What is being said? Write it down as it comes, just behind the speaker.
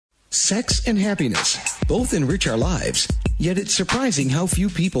Sex and happiness both enrich our lives, yet it's surprising how few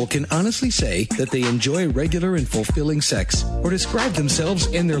people can honestly say that they enjoy regular and fulfilling sex or describe themselves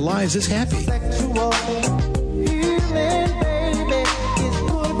and their lives as happy.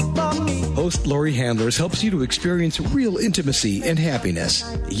 Host Laurie Handlers helps you to experience real intimacy and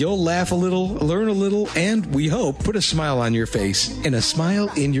happiness. You'll laugh a little, learn a little, and, we hope, put a smile on your face and a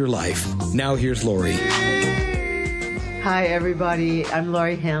smile in your life. Now here's Laurie. Hi, everybody. I'm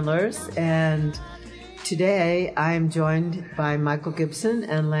Laurie Handlers, and today I'm joined by Michael Gibson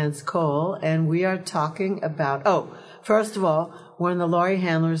and Lance Cole, and we are talking about, first of all, we're in the Laurie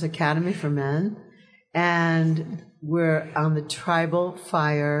Handlers Academy for Men, and we're on the Tribal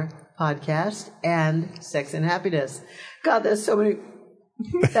Fire podcast and Sex and Happiness. God, there's so many.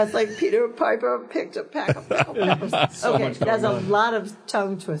 That's like Peter Piper picked a pack of peppers. Okay, there's a lot of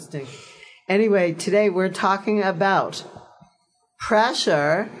tongue twisting. Anyway, today we're talking about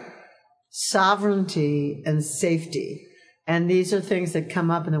pressure, sovereignty, and safety. And these are things that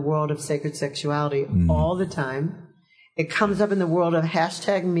come up in the world of sacred sexuality all the time. It comes up in the world of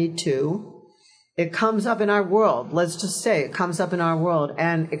 #MeToo. It comes up in our world. Let's just say it comes up in our world.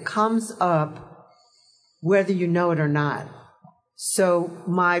 And it comes up whether you know it or not. So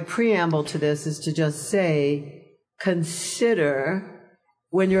my preamble to this is to just say, consider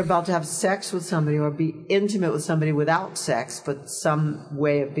when you're about to have sex with somebody or be intimate with somebody without sex, but some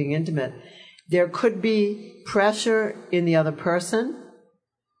way of being intimate, there could be pressure in the other person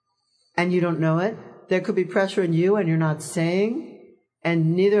and you don't know it. There could be pressure in you and you're not saying,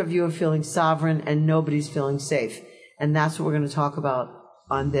 and neither of you are feeling sovereign and nobody's feeling safe. And that's what we're going to talk about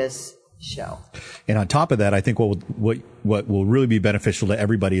on this show. And on top of that, I think what will really be beneficial to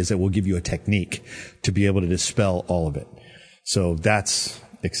everybody is that we'll give you a technique to be able to dispel all of it. So that's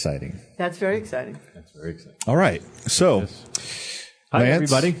exciting. That's very exciting. That's very exciting. All right. So, Hi,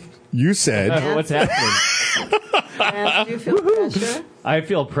 Lance, everybody. You said... What's happening? Lance, do you feel pressure? I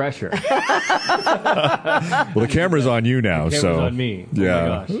feel pressure. Well, the camera's on you now. The camera's on me.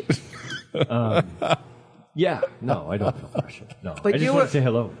 Yeah. Oh, my gosh. Yeah. No, I don't feel pressure. No. But I just want to say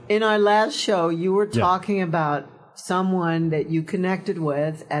hello. In our last show, you were talking about someone that you connected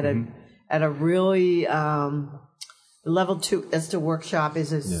with at a really... Level 2 Esther workshop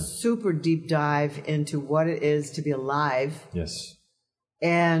is a super deep dive into what it is to be alive. Yes.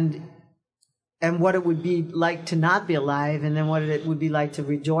 And what it would be like to not be alive, and then what it would be like to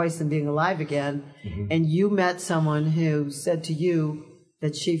rejoice in being alive again. Mm-hmm. And you met someone who said to you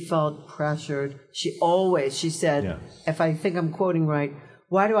that she felt pressured. She said, if I think I'm quoting right,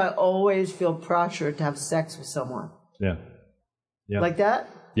 why do I always feel pressured to have sex with someone? Yeah. Yeah. Like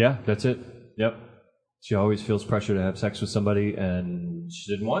that? Yeah, that's it. Yep. She always feels pressure to have sex with somebody, and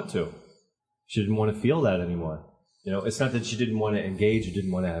she didn't want to. She didn't want to feel that anymore. You know, it's not that she didn't want to engage or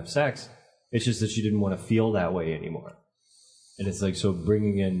didn't want to have sex. It's just that she didn't want to feel that way anymore. And it's like, so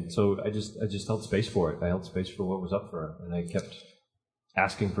bringing in, so I just held space for it. I held space for what was up for her, and I kept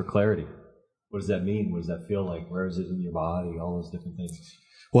asking for clarity. What does that mean? What does that feel like? Where is it in your body? All those different things.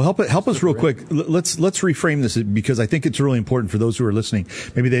 Well, help us real quick. Let's reframe this because I think it's really important for those who are listening.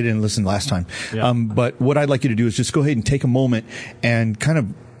 Maybe they didn't listen last time. Yeah. But what I'd like you to do is just go ahead and take a moment and kind of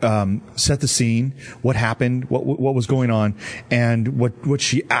set the scene. What happened? What was going on? And what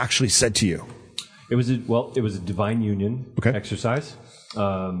she actually said to you. It was a divine union exercise.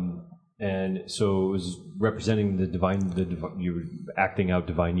 And so it was representing the divine, you were acting out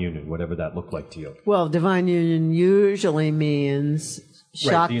divine union, whatever that looked like to you. Well, divine union usually means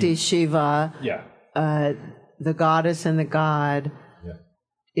Shakti, Shiva, the goddess and the god,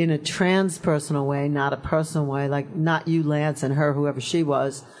 in a transpersonal way, not a personal way, like not you, Lance, and her, whoever she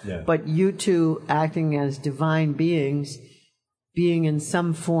was, but you two acting as divine beings, being in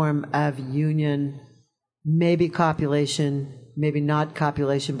some form of union, maybe copulation, maybe not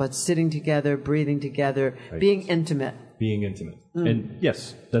copulation, but sitting together, breathing together, being intimate. Being intimate. And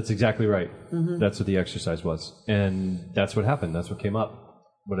yes, that's exactly right. Mm-hmm. That's what the exercise was. And that's what happened. That's what came up,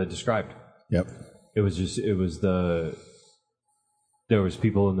 what I described. Yep. There was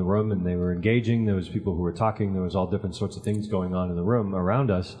people in the room and they were engaging. There was people who were talking. There was all different sorts of things going on in the room around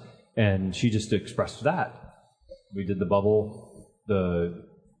us. And she just expressed that. We did the bubble, the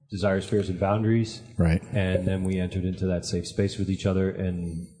desires, fears, and boundaries. Right. And then we entered into that safe space with each other.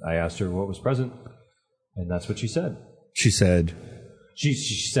 And I asked her what was present. And that's what she said. She said... She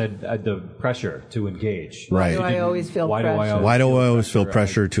said the pressure to engage. Right. Why do I always feel pressure? Why do I always feel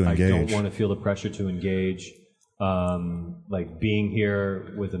pressure to engage? I don't want to feel the pressure to engage. Like being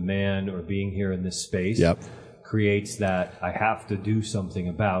here with a man or being here in this space creates that I have to do something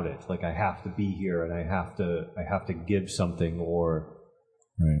about it. Like I have to be here and I have to give something, or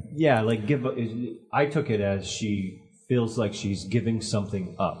Right. Yeah, like I took it as she feels like she's giving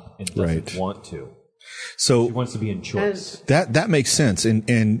something up and doesn't want to. So she wants to be in choice. That makes sense.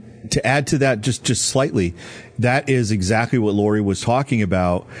 And to add to that just slightly, that is exactly what Lori was talking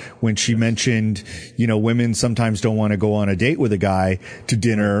about when she mentioned, women sometimes don't want to go on a date with a guy to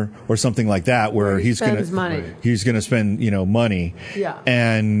dinner or something like that where he's going to spend, money. Yeah.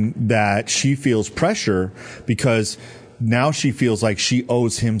 And that she feels pressure because now she feels like she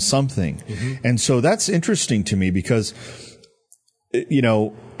owes him something. Mm-hmm. And so that's interesting to me because,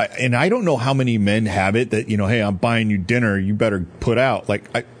 and I don't know how many men have it that, hey, I'm buying you dinner, you better put out. Like,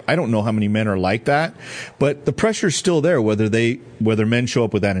 I don't know how many men are like that, but the pressure's still there, whether men show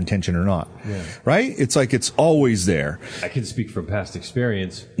up with that intention or not. Yeah. Right? It's like, it's always there. I can speak from past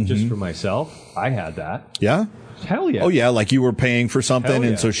experience. Just for myself. I had that. Yeah? Hell yeah. Oh yeah. Like you were paying for something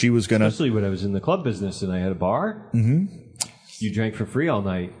and so she was going to. Especially when I was in the club business and I had a bar. Mm-hmm. You drank for free all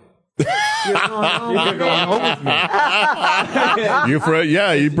night. You're going home with me.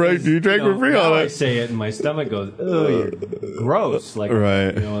 You drank for free all night. I say it and my stomach goes, ugh, you're gross. Like,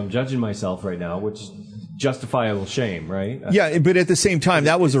 right. I'm judging myself right now, which is justifiable shame, right? Yeah, but at the same time,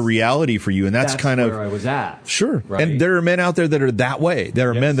 that was a reality for you, and that's kind of where I was at. Sure. Right? And there are men out there that are that way. There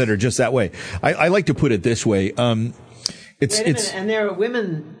are men that are just that way. I like to put it this way. Wait a minute, and there are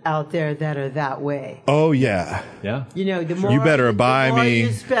women out there that are that way. Oh yeah, yeah. The more you better buy the more me.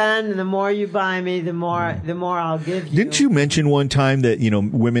 You spend, and the more you buy me, the more I'll give you. Didn't you mention one time that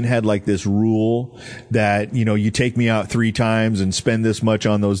women had like this rule that you take me out 3 times and spend this much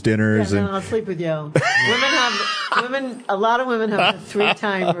on those dinners, and I'll sleep with you. A lot of women have the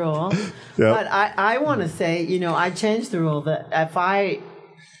 3-time rule, yep. But I want to say, I changed the rule that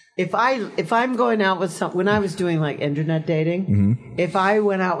if I'm going out with when I was doing like internet dating, mm-hmm. if I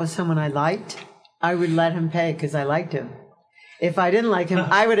went out with someone I liked, I would let him pay because I liked him. If I didn't like him,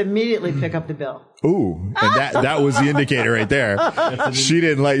 I would immediately pick up the bill. Ooh, and that was the indicator right there. She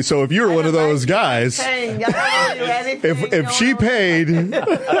didn't like. So if you were one of those guys, if she paid,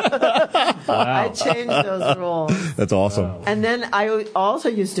 I changed those rules. That's awesome. Wow. And then I also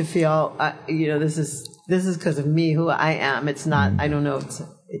used to feel, this is because of me, who I am. It's not. I don't know.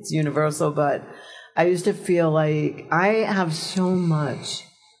 It's universal, but I used to feel like I have so much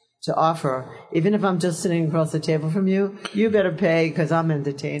to offer. Even if I'm just sitting across the table from you, you better pay because I'm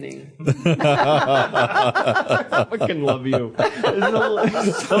entertaining. I fucking love you. I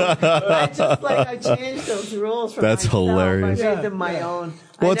changed those rules for That's myself. hilarious. I made them my own.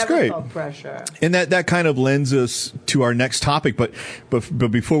 Well, it's great. Felt pressure. And that kind of lends us to our next topic. But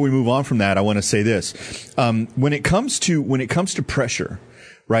before we move on from that, I want to say this: when it comes to pressure.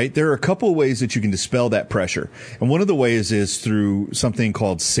 Right? There are a couple of ways that you can dispel that pressure. And one of the ways is through something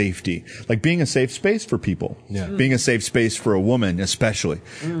called safety, like being a safe space for people, being a safe space for a woman, especially,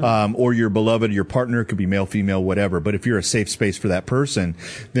 or your beloved, your partner, could be male, female, whatever. But if you're a safe space for that person,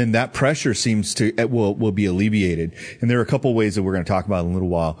 then that pressure will be alleviated. And there are a couple of ways that we're going to talk about in a little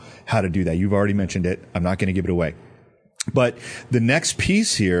while how to do that. You've already mentioned it. I'm not going to give it away. But the next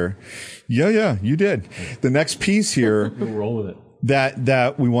piece here, you did. The next piece here. We'll roll with it.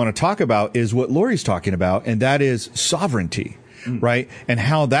 That we want to talk about is what Lori's talking about, and that is sovereignty, right? And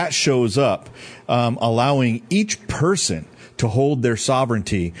how that shows up, allowing each person to hold their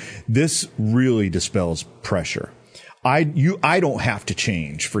sovereignty. This really dispels pressure. I don't have to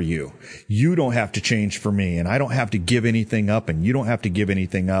change for you. You don't have to change for me, and I don't have to give anything up, and you don't have to give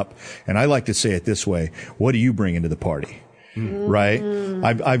anything up. And I like to say it this way: what do you bring into the party? Right?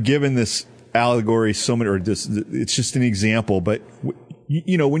 I've given this allegory so many, it's just an example, but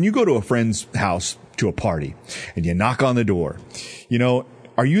when you go to a friend's house to a party and you knock on the door,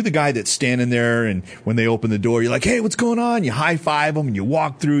 are you the guy that's standing there and when they open the door, you're like, hey, what's going on? You high five them and you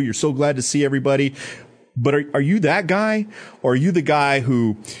walk through, you're so glad to see everybody. But are you that guy, or are you the guy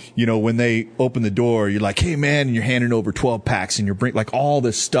who, when they open the door, you're like, hey man, and you're handing over 12 packs and you're like all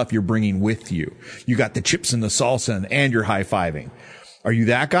this stuff you're bringing with you. You got the chips and the salsa and you're high fiving. Are you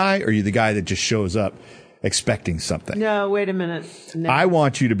that guy, or are you the guy that just shows up expecting something? No, wait a minute. No. I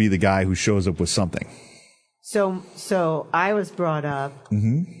want you to be the guy who shows up with something. So I was brought up.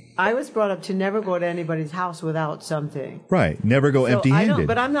 Mm-hmm. I was brought up to never go to anybody's house without something. Right. Never go empty-handed.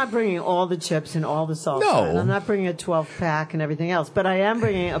 But I'm not bringing all the chips and all the salsa. No. And I'm not bringing a 12-pack and everything else. But I am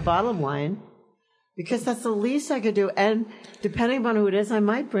bringing a bottle of wine because that's the least I could do. And depending on who it is, I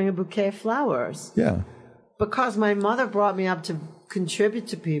might bring a bouquet of flowers. Yeah. Because my mother brought me up to contribute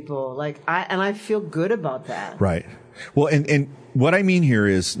to people, and I feel good about that. Right. Well, and what I mean here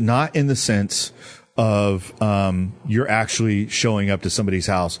is not in the sense of you're actually showing up to somebody's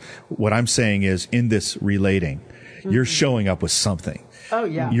house. What I'm saying is in this relating, you're showing up with something. Oh,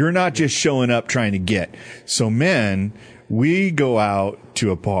 yeah. You're not just showing up trying to get. So men, we go out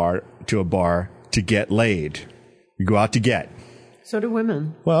to a bar to get laid. We go out to get. So do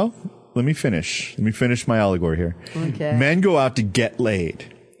women. Well, let me finish. Let me finish my allegory here. Okay. Men go out to get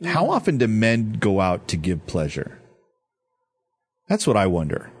laid. How often do men go out to give pleasure? That's what I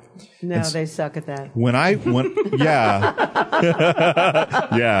wonder. No, they suck at that.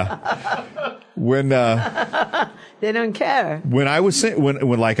 Yeah. When they don't care. When I was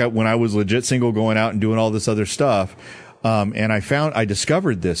when I was legit single, going out and doing all this other stuff, and I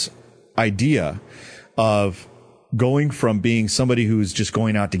discovered this idea of going from being somebody who's just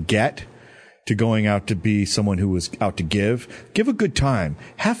going out to get to going out to be someone who was out to give. Give a good time.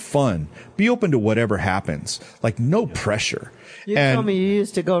 Have fun. Be open to whatever happens. Like, no pressure. You told me you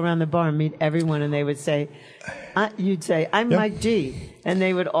used to go around the bar and meet everyone, and they would say, you'd say, I'm Mike G. And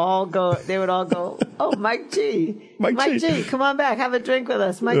they would all go, oh, Mike G. Mike G, come on back. Have a drink with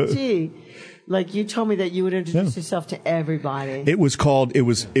us. Mike G. Like, you told me that you would introduce yourself to everybody. It was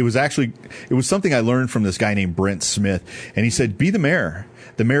something I learned from this guy named Brent Smith. And he said, be the mayor.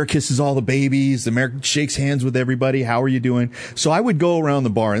 The mayor kisses all the babies. The mayor shakes hands with everybody. How are you doing? So I would go around the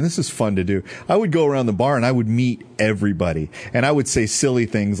bar, and this is fun to do. I would go around the bar and I would meet everybody. And I would say silly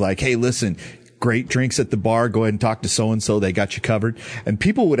things like, hey, listen, great drinks at the bar. Go ahead and talk to so-and-so. They got you covered. And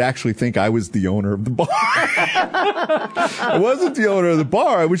people would actually think I was the owner of the bar. I wasn't the owner of the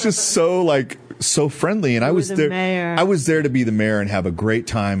bar. I was just so friendly, and I was there. Mayor. I was there to be the mayor and have a great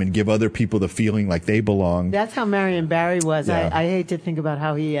time and give other people the feeling like they belonged. That's how Marion Barry was. Yeah. I hate to think about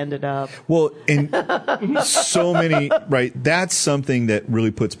how he ended up. Well, and so many, right? That's something that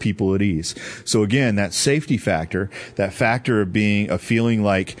really puts people at ease. So again, that safety factor, that factor of feeling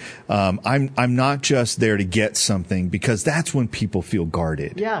like I'm not just there to get something, because that's when people feel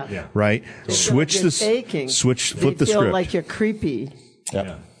guarded. Yeah. Right. Flip the script. They feel like you're creepy.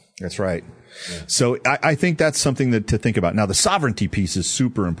 Yeah. That's right. Yeah. So I think that's something to think about. Now, the sovereignty piece is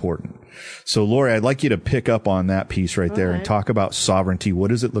super important. So, Lori, I'd like you to pick up on that piece right there and talk about sovereignty. What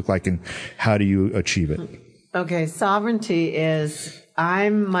does it look like, and how do you achieve it? Okay, sovereignty is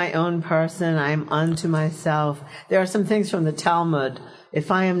I'm my own person. I'm unto myself. There are some things from the Talmud.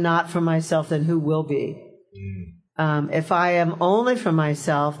 If I am not for myself, then who will be? If I am only for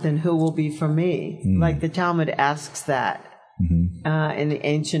myself, then who will be for me? Like the Talmud asks that. In the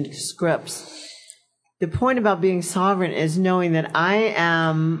ancient scripts. The point about being sovereign is knowing that I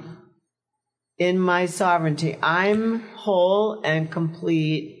am in my sovereignty. I'm whole and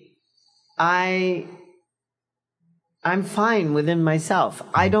complete. I'm fine within myself.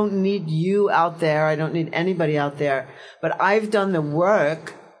 I don't need you out there. I don't need anybody out there. But I've done the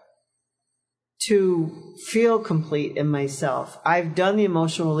work to feel complete in myself. I've done the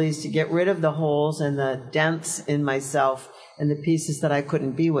emotional release to get rid of the holes and the dents in myself and the pieces that I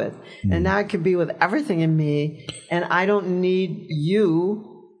couldn't be with. And now I can be with everything in me, and I don't need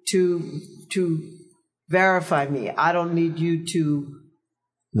you to verify me. I don't need you to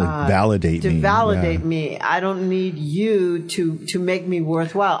validate me. I don't need you to make me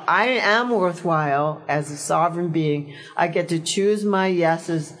worthwhile. I am worthwhile as a sovereign being. I get to choose my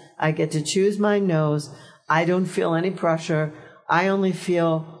yeses. I get to choose my no's. I don't feel any pressure. I only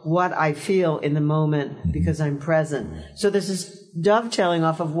feel what I feel in the moment because I'm present. So this is dovetailing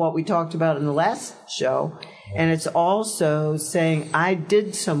off of what we talked about in the last show. And it's also saying I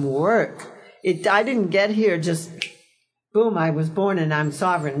did some work. I didn't get here just, boom, I was born and I'm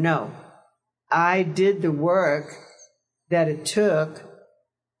sovereign. No. I did the work that it took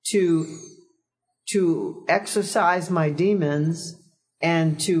to exercise my demons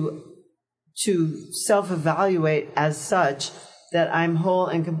and to self-evaluate as such that I'm whole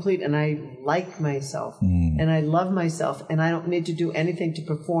and complete, and I like myself, and I love myself, and I don't need to do anything to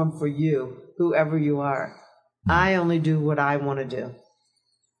perform for you, whoever you are. I only do what I want to do.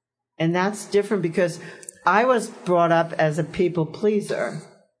 And that's different because I was brought up as a people pleaser,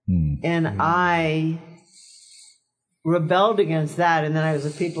 and I rebelled against that, and then I was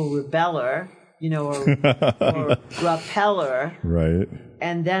a people rebeller, or repeller. Right.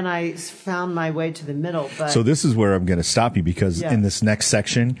 And then I found my way to the middle. So this is where I'm going to stop you, because in this next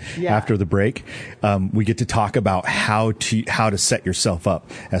section, after the break, we get to talk about how to set yourself up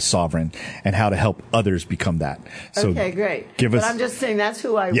as sovereign and how to help others become that. So okay, great. But I'm just saying that's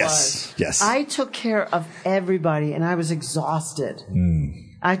who I was. Yes. I took care of everybody, and I was exhausted.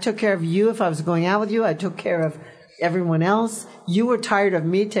 I took care of you if I was going out with you. I took care of everyone else. You were tired of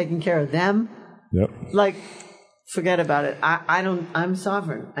me taking care of them. Yep. Like, forget about it. I'm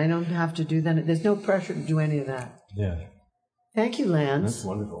sovereign. I don't have to do that. There's no pressure to do any of that. Yeah. Thank you, Lance. That's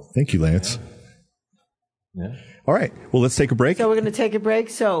wonderful. Thank you, Lance. Yeah. All right. Well, let's take a break. So we're going to take a break.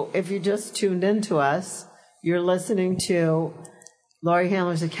 So if you just tuned in to us, you're listening to Laurie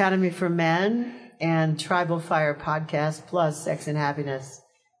Handler's Academy for Men and Tribal Fire podcast, plus Sex and Happiness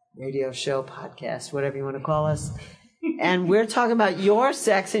radio show podcast, whatever you want to call us. And we're talking about your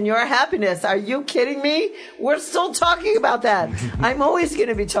sex and your happiness. Are you kidding me? We're still talking about that. I'm always going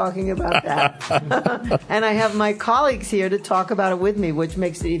to be talking about that. And I have my colleagues here to talk about it with me, which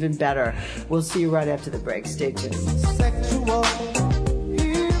makes it even better. We'll see you right after the break. Stay tuned.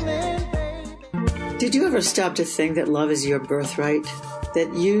 Did you ever stop to think that love is your birthright?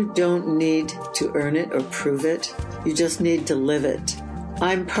 That you don't need to earn it or prove it? You just need to live it.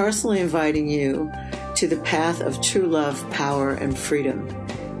 I'm personally inviting you to the path of true love, power, and freedom.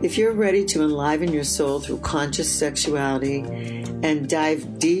 If you're ready to enliven your soul through conscious sexuality and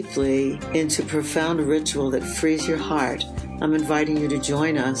dive deeply into profound ritual that frees your heart, I'm inviting you to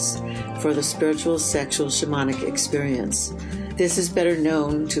join us for the Spiritual Sexual Shamanic Experience. This is better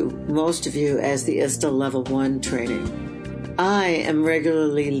known to most of you as the ISTA Level 1 training. I am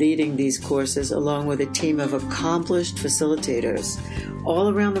regularly leading these courses along with a team of accomplished facilitators all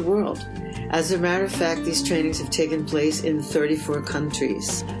around the world. As a matter of fact, these trainings have taken place in 34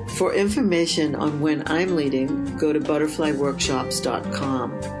 countries. For information on when I'm leading, go to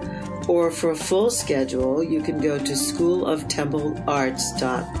butterflyworkshops.com. Or for a full schedule, you can go to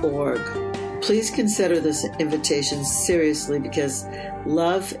schooloftemplearts.org. Please consider this invitation seriously because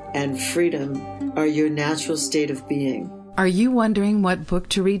love and freedom are your natural state of being. Are you wondering what book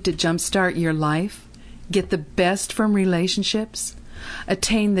to read to jumpstart your life? Get the best from relationships?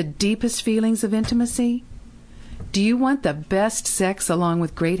 Attain the deepest feelings of intimacy? Do you want the best sex along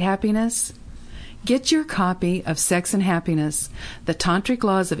with great happiness? Get your copy of Sex and Happiness, The Tantric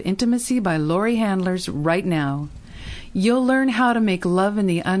Laws of Intimacy by Laurie Handlers right now. You'll learn how to make love in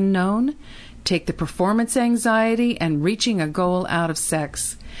the unknown, take the performance anxiety and reaching a goal out of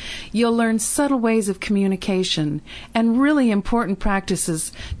sex. You'll learn subtle ways of communication and really important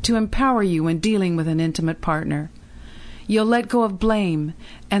practices to empower you when dealing with an intimate partner. You'll let go of blame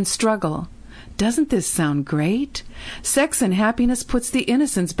and struggle. Doesn't this sound great? Sex and Happiness puts the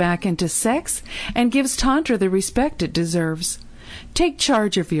innocence back into sex and gives Tantra the respect it deserves. Take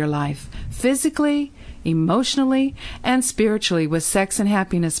charge of your life, physically, emotionally, and spiritually with Sex and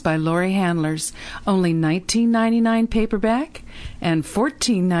Happiness by Laurie Handlers. Only $19.99 paperback and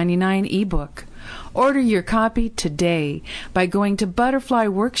 $14.99 ebook. Order your copy today by going to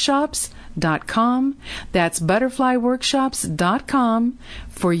butterflyworkshops.com. That's butterflyworkshops.com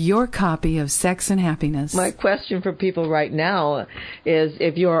for your copy of Sex and Happiness. My question for people right now is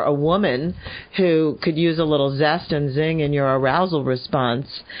if you're a woman who could use a little zest and zing in your arousal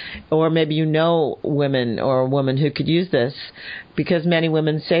response, or maybe you know women or a woman who could use this, because many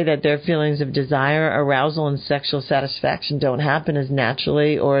women say that their feelings of desire, arousal, and sexual satisfaction don't happen as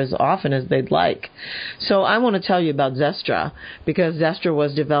naturally or as often as they'd like. So I want to tell you about Zestra, because Zestra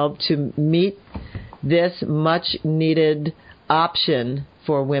was developed to meet this much-needed option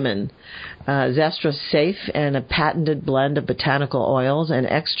for women. Zestra's safe and a patented blend of botanical oils and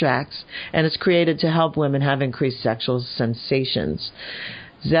extracts, and it's created to help women have increased sexual sensations.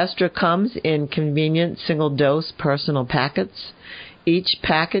 Zestra comes in convenient single-dose personal packets. Each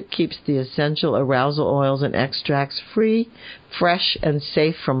packet keeps the essential arousal oils and extracts free, fresh, and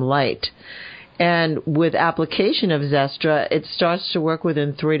safe from light. And with application of Zestra, it starts to work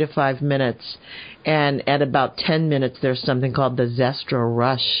within 3 to 5 minutes. And at about 10 minutes, there's something called the Zestra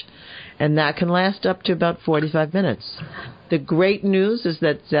Rush. And that can last up to about 45 minutes. The great news is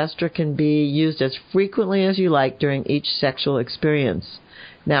that Zestra can be used as frequently as you like during each sexual experience.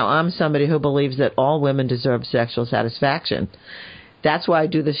 Now, I'm somebody who believes that all women deserve sexual satisfaction. That's why I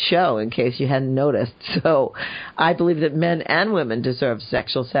do this show, in case you hadn't noticed. So I believe that men and women deserve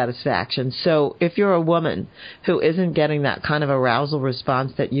sexual satisfaction. So if you're a woman who isn't getting that kind of arousal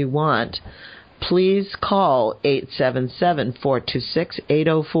response that you want, please call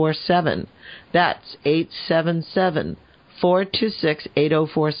 877-426-8047. That's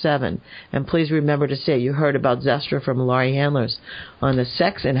 877-426-8047. And please remember to say you heard about Zestra from Laurie Handlers on the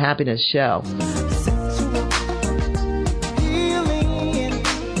Sex and Happiness Show.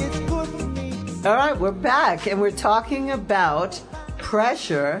 All right, we're back, and we're talking about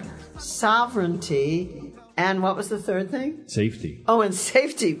pressure, sovereignty, and what was the third thing? Safety. Oh, and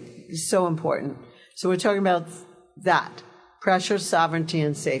safety is so important. So we're talking about that, pressure, sovereignty,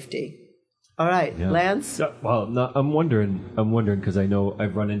 and safety. All right, yeah. Lance? Yeah, well, no, I'm wondering because I know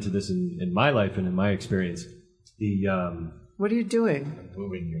I've run into this in my life and in my experience. What are you doing? I'm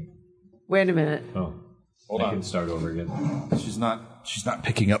moving here. Wait a minute. Oh. I can start over again. She's not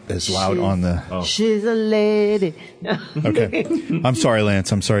picking up as loud on the. Oh. She's a lady. Okay. I'm sorry,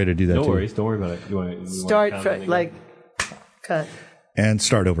 Lance. I'm sorry to do that. No to you. worries. Don't worry about it. You want to Start from, like, cut. And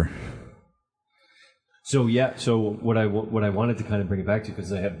start over. So yeah, so what I wanted to kind of bring it back to,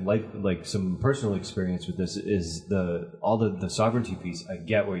 because I have like some personal experience with this, is the sovereignty piece. I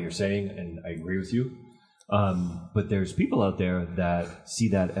get what you're saying, and I agree with you. But there's people out there that see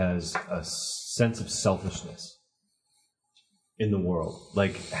that as a sense of selfishness in the world,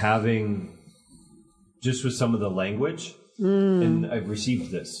 like having just with some of the language. And I've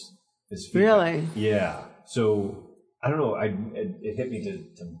received this feedback. Really? Yeah. So. I don't know. It hit me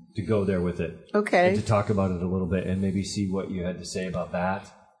to go there with it. Okay. And to talk about it a little bit and maybe see what you had to say about that.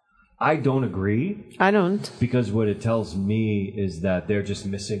 I don't agree. I don't. Because what it tells me is that they're just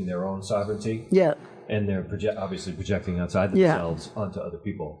missing their own sovereignty. Yeah. And they're obviously projecting outside themselves onto other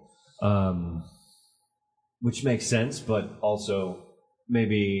people. Which makes sense, but also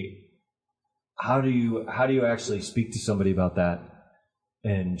maybe how do you actually speak to somebody about that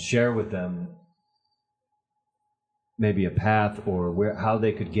and share with them maybe a path or how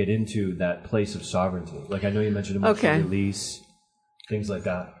they could get into that place of sovereignty. Like I know you mentioned emotional release, things like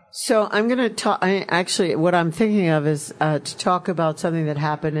that. So I'm going to talk. Actually, what I'm thinking of is to talk about something that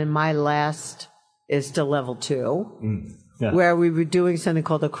happened in my last is to level 2, where we were doing something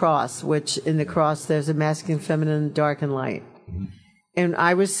called the cross, which in the cross there's a masculine, feminine, dark, and light. And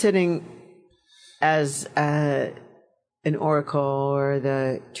I was sitting as an oracle or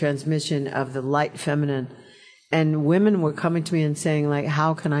the transmission of the light feminine. And women were coming to me and saying, like,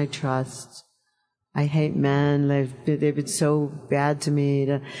 how can I trust? I hate men. They've been so bad to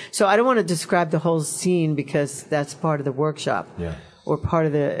me. So I don't want to describe the whole scene because that's part of the workshop or part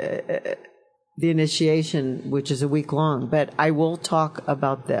of the initiation, which is a week long. But I will talk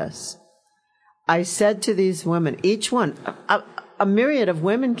about this. I said to these women, each one, a myriad of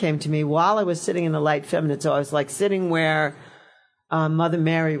women came to me while I was sitting in the light feminine. So I was like sitting where Mother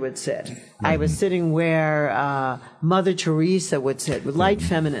Mary would sit. I was sitting where Mother Teresa would sit, with light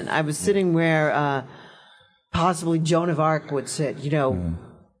feminine. I was sitting where possibly Joan of Arc would sit. You know,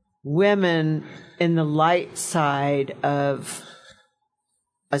 women in the light side of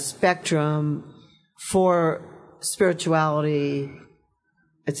a spectrum for spirituality,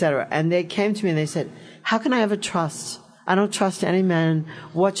 etc. And they came to me and they said, how can I ever trust? I don't trust any men.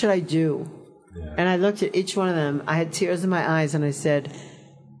 What should I do? And I looked at each one of them. I had tears in my eyes, and I said,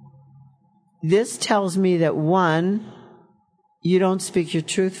 this tells me that, one, you don't speak your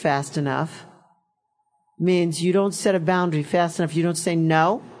truth fast enough. Means you don't set a boundary fast enough. You don't say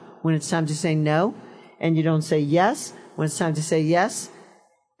no when it's time to say no, and you don't say yes when it's time to say yes.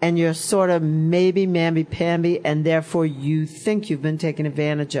 And you're sort of maybe, mamby-pamby, and therefore you think you've been taken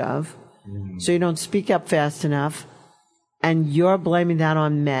advantage of. So you don't speak up fast enough, and you're blaming that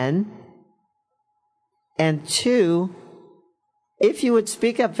on men. And two, if you would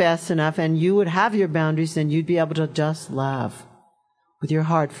speak up fast enough and you would have your boundaries, then you'd be able to just love with your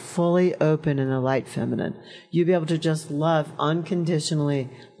heart fully open in the light feminine. You'd be able to just love unconditionally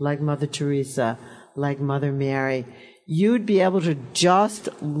like Mother Teresa, like Mother Mary. You'd be able to just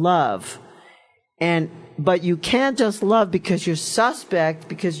love. But you can't just love because you're suspect,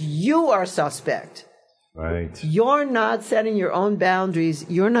 because you are suspect. Right. You're not setting your own boundaries.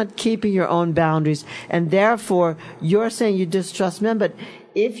 You're not keeping your own boundaries. And therefore, you're saying you distrust men. But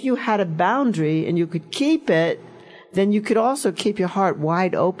if you had a boundary and you could keep it, then you could also keep your heart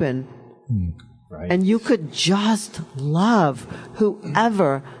wide open. Right. And you could just love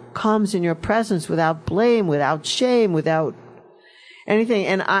whoever comes in your presence without blame, without shame, without anything.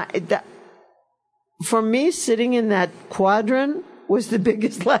 And for me, sitting in that quadrant was the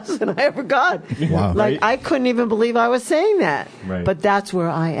biggest lesson I ever got. Wow. Like, I couldn't even believe I was saying that. Right. But that's where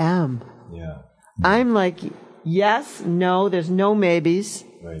I am. Yeah. I'm like, yes, no, there's no maybes.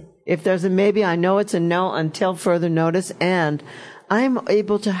 Right. If there's a maybe, I know it's a no until further notice. And I'm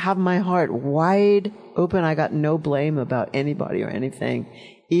able to have my heart wide open. I got no blame about anybody or anything.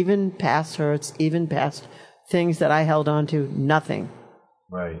 Even past hurts, even past things that I held on to, nothing.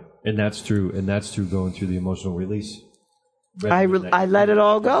 Right. And that's true. And that's true going through the emotional release. I let it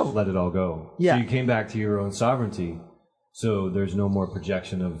all go. Let it all go. Yeah. So you came back to your own sovereignty. So there's no more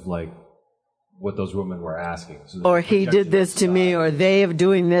projection of like what those women were asking. So or he did this to me, or they are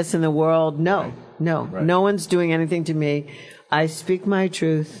doing this in the world. No, no one's doing anything to me. I speak my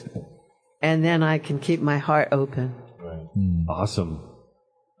truth, and then I can keep my heart open. Right. Awesome.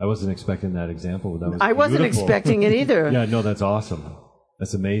 I wasn't expecting that example. That was I wasn't beautiful. expecting it either. Yeah, no, that's awesome.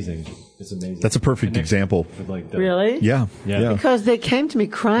 That's amazing. It's amazing. That's a perfect example. Really? Yeah. Because they came to me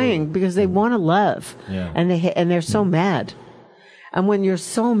crying because they want to love, and they're so mad. And when you're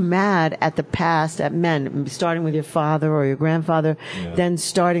so mad at the past, at men, starting with your father or your grandfather, then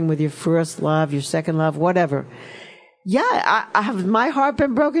starting with your first love, your second love, whatever. Yeah, I have my heart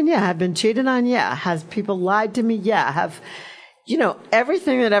been broken? Yeah. Have been cheated on? Yeah. Has people lied to me? Yeah. Have,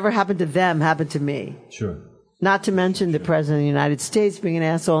 everything that ever happened to them happened to me. Sure. Not to mention the President of the United States being an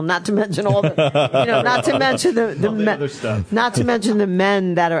asshole. Not to mention all the, not to mention the other stuff. Not to mention the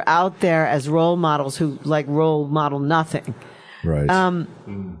men that are out there as role models who role model nothing. Right.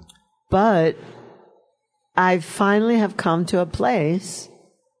 But I finally have come to a place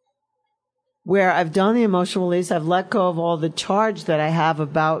where I've done the emotional release. I've let go of all the charge that I have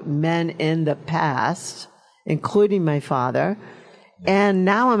about men in the past, including my father. And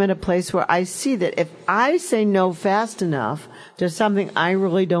now I'm in a place where I see that if I say no fast enough to something I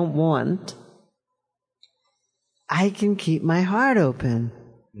really don't want, I can keep my heart open.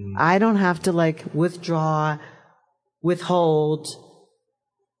 I don't have to withdraw, withhold,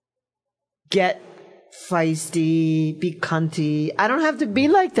 get feisty, be cunty. I don't have to be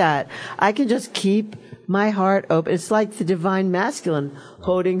like that. I can just keep my heart open. It's like the divine masculine,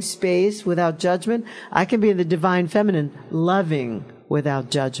 holding space without judgment. I can be the divine feminine, loving without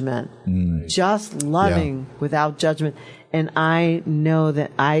judgment. Just loving without judgment. And I know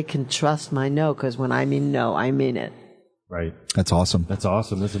that I can trust my no, because when I mean no, I mean it. Right. That's awesome. That's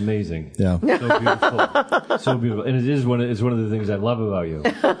awesome. That's amazing. Yeah. So beautiful. So beautiful. And it's one of the things I love about you.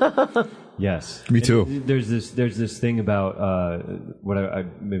 Yes. Me too. There's this thing about what I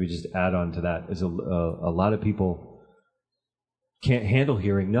maybe just add on to that is a lot of people can't handle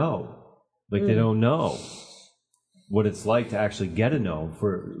hearing no. They don't know what it's like to actually get a no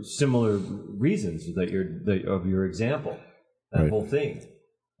for similar reasons of your example. That whole thing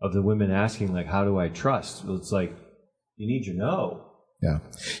of the women asking how do I trust? Well, it's you need your no. Yeah.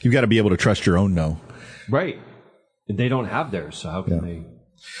 You've got to be able to trust your own no. Right. And they don't have theirs, so how can they?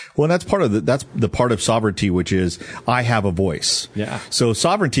 Well, and that's the part of sovereignty, which is I have a voice. Yeah. So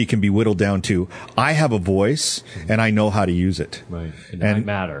sovereignty can be whittled down to I have a voice and I know how to use it. Right. And I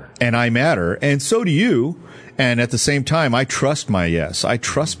matter. And I matter. And so do you. And at the same time, I trust my yes. I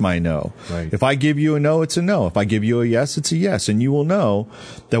trust my no. Right. If I give you a no, it's a no. If I give you a yes, it's a yes. And you will know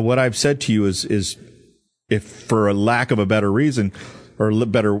that what I've said to you is if for a lack of a better reason, or a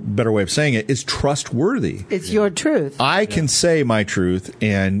better way of saying it, is trustworthy. It's your truth. I can say my truth,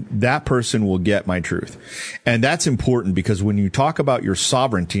 and that person will get my truth. And that's important because when you talk about your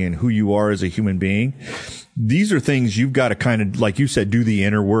sovereignty and who you are as a human being, these are things you've got to kind of, like you said, do the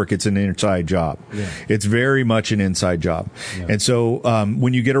inner work. It's an inside job. Yeah. It's very much an inside job. Yeah. And so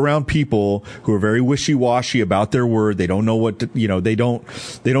when you get around people who are very wishy-washy about their word, they don't know what to, they don't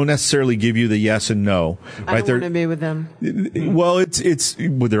necessarily give you the yes and no. I don't want to be with them. Well,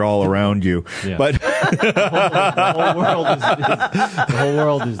 they're all around you. Yeah. But the whole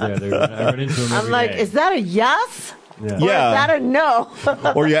world is there. I run into them every day. Is that a yes? Yeah. Or is that a no?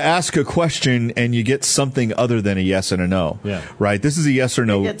 Or you ask a question and you get something other than a yes and a no. Yeah. Right? This is a yes or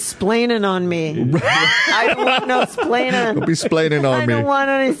no. You get splaining on me. I don't want no splaining. Don't be splaining on me. I don't want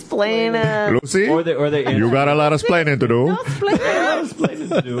any splaining. Lucy? Or they answer you got a lot of splaining to do. No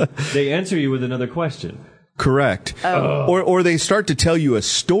splaining. They answer you with another question. Correct. Or they start to tell you a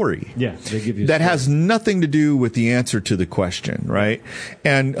story. Yeah, they give you that has nothing to do with the answer to the question, right?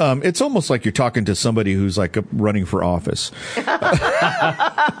 And it's almost like you're talking to somebody who's running for office.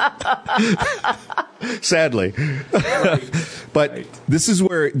 Sadly. But this is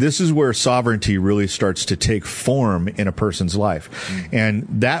where sovereignty really starts to take form in a person's life. And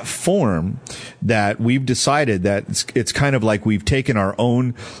that form that we've decided that it's kind of like we've taken our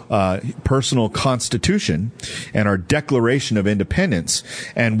own personal constitution and our Declaration of Independence,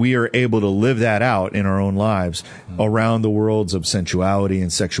 and we are able to live that out in our own lives around the worlds of sensuality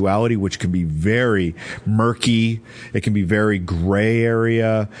and sexuality, which can be very murky. It can be very gray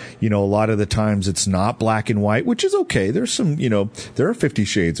area. A lot of the times it's not black and white, which is okay. There's some, there are 50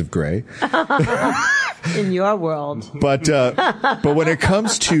 shades of gray in your world. But when it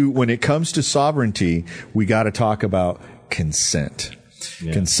comes to sovereignty, we got to talk about consent.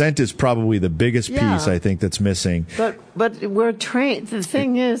 Yeah. Consent is probably the biggest piece I think that's missing. But we're trained. The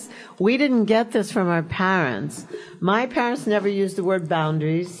thing is, we didn't get this from our parents. My parents never used the word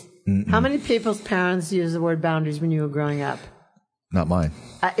boundaries. How many people's parents used the word boundaries when you were growing up? Not mine.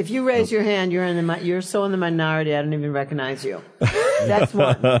 If you raise your hand, you're so in the minority, I don't even recognize you. That's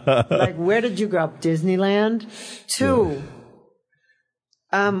one. Where did you grow up? Disneyland? 2.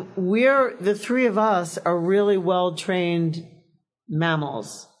 The three of us are really well-trained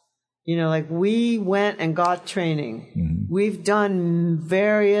mammals. You know, like we went and got training. Mm-hmm. We've done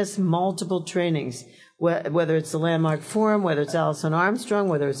various multiple trainings, whether it's the Landmark Forum, whether it's Alison Armstrong,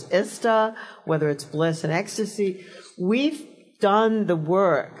 whether it's ISTA, whether it's Bliss and Ecstasy. We've done the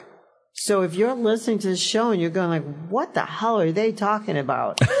work. So if you're listening to this show and you're going like, what the hell are they talking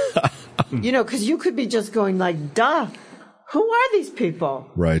about? You know, because you could be just going like, duh, who are these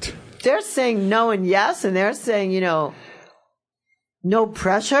people? Right. They're saying no and yes, and they're saying, you know, no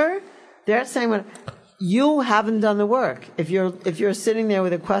pressure. They're saying, well, you haven't done the work. If you're sitting there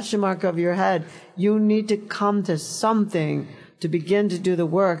with a question mark over your head, you need to come to something to begin to do the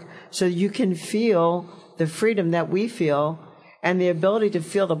work so you can feel the freedom that we feel and the ability to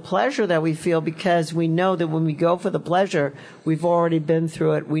feel the pleasure that we feel, because we know that when we go for the pleasure, we've already been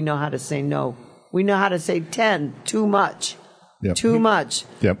through it. We know how to say no. We know how to say 10, too much. Yep. Too much.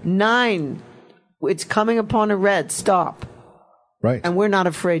 Yep. 9, it's coming upon a red, stop. Right. And we're not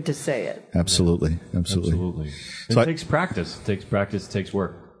afraid to say it. Absolutely. Absolutely. So It takes practice. It takes practice. It takes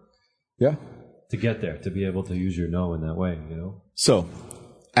work Yeah. to get there, to be able to use your no in that way, you know? So,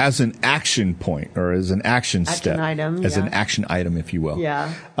 as an action point, or as an action step, item, as yeah. an action item, if you will.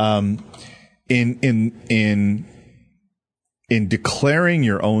 Yeah. In declaring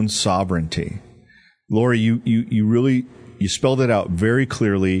your own sovereignty, Lori, you really, you spelled it out very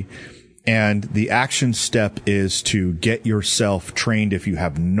clearly. And the action step is to get yourself trained. If you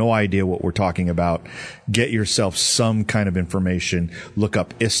have no idea what we're talking about, get yourself some kind of information. Look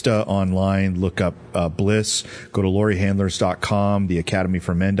up ISTA online, look up Bliss, go to LoriHandlers.com, the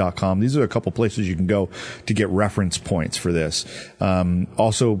academyformen.com. These are a couple places you can go to get reference points for this.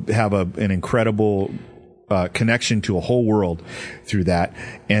 Also have an incredible connection to a whole world through that.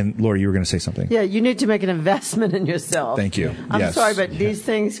 And Lori, you were going to say something. Yeah, you need to make an investment in yourself. Thank you. I'm Yes. sorry, but these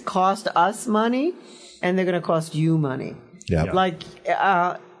things cost us money, and they're going to cost you money. Yeah. Like,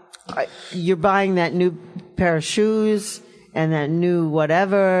 you're buying that new pair of shoes and that new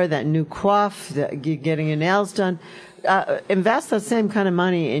whatever, that new coif, that you're getting your nails done. Invest that same kind of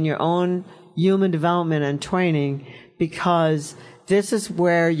money in your own human development and training, because this is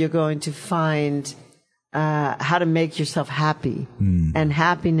where you're going to find how to make yourself happy. And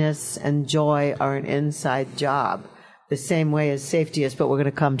happiness and joy are an inside job, the same way as safety is, but we're going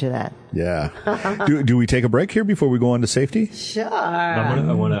to come to that. Yeah. Do we take a break here before we go on to safety? Sure. I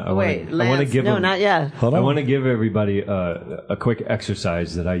want to give no, them, not yet. Hold on. I want to give everybody a quick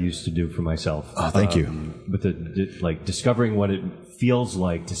exercise that I used to do for myself. Thank you. With like discovering what it feels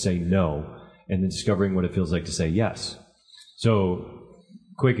like to say no, and then discovering what it feels like to say yes. So,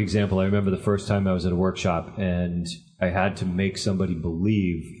 quick example, I remember the first time I was at a workshop and I had to make somebody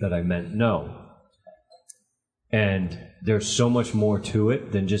believe that I meant no. And there's so much more to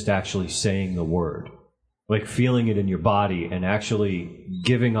it than just actually saying the word. Like feeling it in your body and actually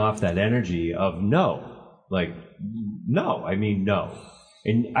giving off that energy of no. Like, no, I mean no.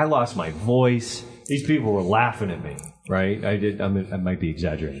 And I lost my voice. These people were laughing at me, right? I might be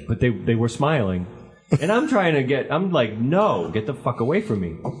exaggerating, but they were smiling. And I'm like, no, get the fuck away from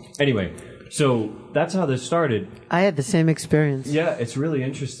me. Anyway, so that's how this started. I had the same experience. Yeah, it's really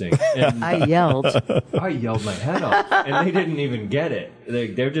interesting. And I yelled. I yelled my head off, and they didn't even get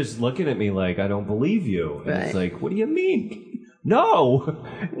it. They're just looking at me like, I don't believe you. And Right. It's like, what do you mean? No.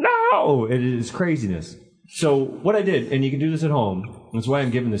 It is craziness. So what I did, and you can do this at home, that's why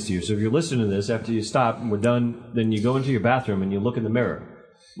I'm giving this to you. So if you're listening to this, after you stop and we're done, then you go into your bathroom and you look in the mirror.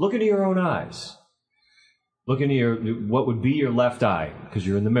 Look into your own eyes. Look into what would be your left eye, because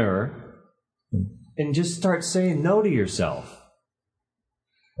you're in the mirror, and just start saying no to yourself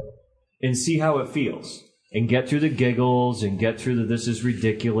and see how it feels, and get through the giggles and get through the this is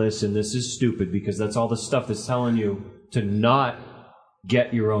ridiculous and this is stupid, because that's all the stuff that's telling you to not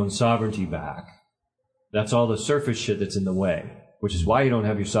get your own sovereignty back. That's all the surface shit that's in the way, which is why you don't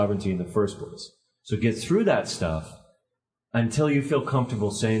have your sovereignty in the first place. So get through that stuff until you feel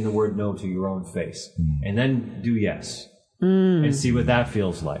comfortable saying the word no to your own face. And then do yes. And see what that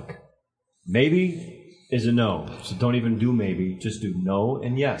feels like. Maybe is a no. So don't even do maybe. Just do no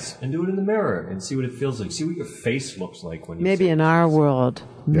and yes. And do it in the mirror and see what it feels like. See what your face looks like when you Maybe say in our world.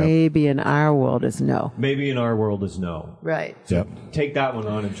 Maybe in our world is no. Maybe in our world is no. Right. Yep. Take that one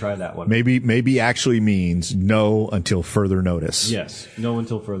on and try that one. Maybe actually means no until further notice. Yes. No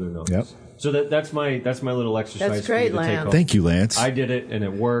until further notice. Yep. So that's my little exercise. That's for you great, to take Lance. home. Thank you, Lance. I did it, and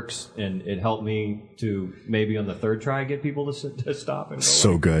it works, and it helped me to maybe on the third try get people to stop and go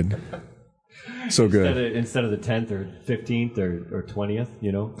So away. good. So good. Instead of the 10th or 15th or 20th,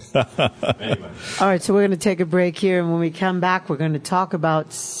 you know. Anyway, All right, so we're going to take a break here, and when we come back, we're going to talk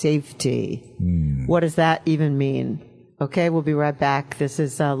about safety. What does that even mean? Okay, we'll be right back. This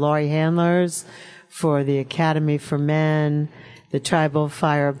is Laurie Handlers for the Academy for Men, the Tribal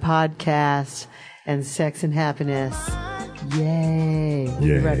Fire Podcast, and Sex and Happiness. Yay. We'll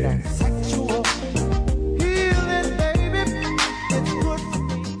be right back.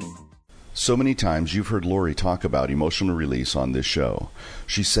 So many times you've heard Laurie talk about emotional release on this show.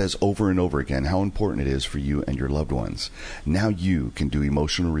 She says over and over again how important it is for you and your loved ones. Now you can do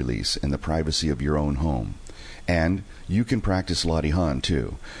emotional release in the privacy of your own home. And you can practice Latihan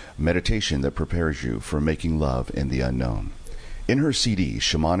too, meditation that prepares you for making love in the unknown. In her CD,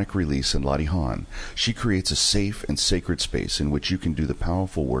 Shamanic Release and Latihan, she creates a safe and sacred space in which you can do the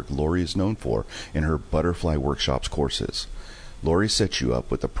powerful work Laurie is known for in her Butterfly Workshops courses. Laurie sets you up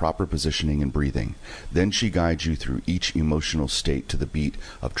with the proper positioning and breathing. Then she guides you through each emotional state to the beat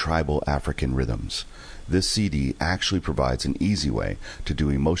of tribal African rhythms. This CD actually provides an easy way to do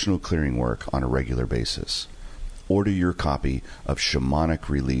emotional clearing work on a regular basis. Order your copy of Shamanic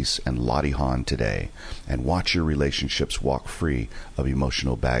Release and Latihan today and watch your relationships walk free of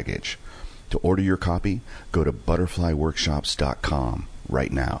emotional baggage. To order your copy, go to butterflyworkshops.com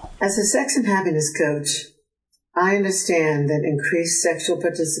right now. As a sex and happiness coach, I understand that increased sexual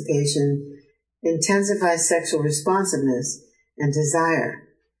participation intensifies sexual responsiveness and desire,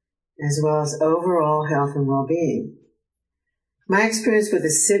 as well as overall health and well-being. My experience with the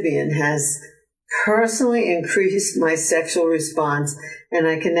Sybian has personally increased my sexual response, and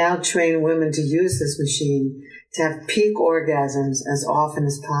I can now train women to use this machine to have peak orgasms as often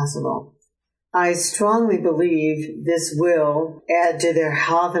as possible. I strongly believe this will add to their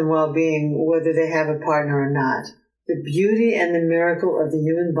health and well-being whether they have a partner or not. The beauty and the miracle of the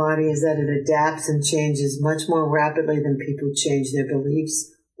human body is that it adapts and changes much more rapidly than people change their beliefs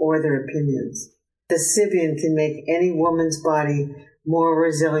or their opinions. The Sybian can make any woman's body more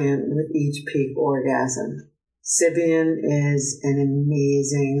resilient with each peak orgasm. Sybian is an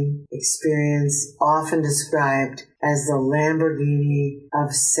amazing experience, often described as the Lamborghini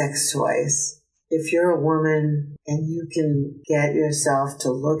of sex toys. If you're a woman and you can get yourself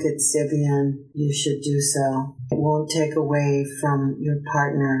to look at Sybian, you should do so. It won't take away from your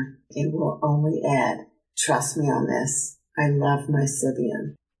partner. It will only add. Trust me on this. I love my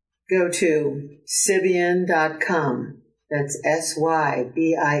Sybian. Go to Sybian.com. That's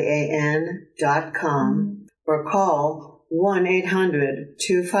SYBIAN.com or call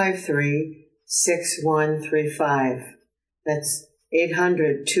 1-800-253-6135. That's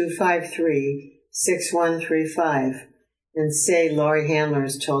 800-253-6135 and say Laurie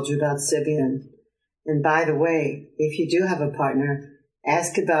Handlers told you about Sybian. And by the way, if you do have a partner,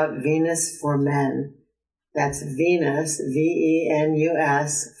 ask about Venus for Men. That's Venus,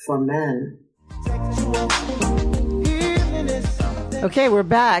 VENUS, for men. Okay, we're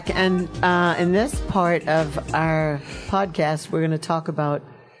back, and in this part of our podcast, we're going to talk about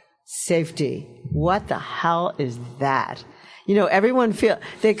safety. What the hell is that? You know,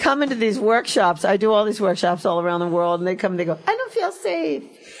 they come into these workshops. I do all these workshops all around the world, and they come and they go, I don't feel safe.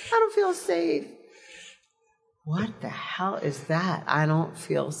 I don't feel safe. What the hell is that? I don't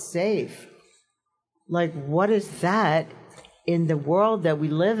feel safe. Like, what is that in the world that we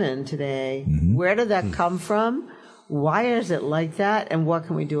live in today? Mm-hmm. Where did that come from? Why is it like that? And what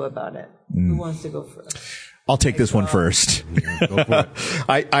can we do about it? Who wants to go first? I'll take this one first. Yeah, go for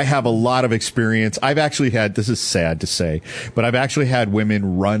it. I have a lot of experience. I've actually had, this is sad to say, but I've actually had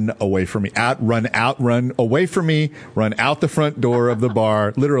women run away from me, run away from me, run out the front door of the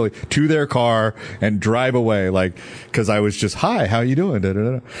bar, literally to their car and drive away. Like, cause I was just, hi, how you doing? Da,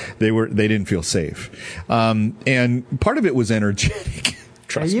 da, da. They didn't feel safe. And part of it was energetic.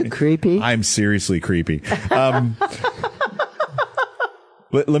 Trust me. Are you creepy? I'm seriously creepy.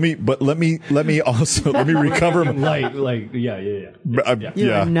 But let me also recover. Yeah.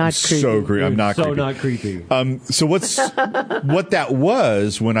 You are not creepy. So creepy. I'm not creepy. not creepy. So what that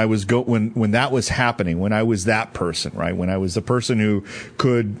was when I was when that was happening, when I was that person, right? When I was the person who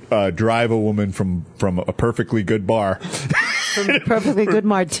could drive a woman from a perfectly good bar. From a perfectly good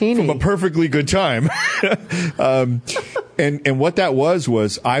martini. From a perfectly good time. And what that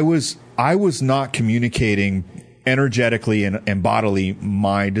was I was not communicating energetically and bodily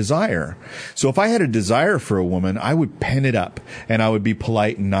my desire. So if I had a desire for a woman, I would pen it up and I would be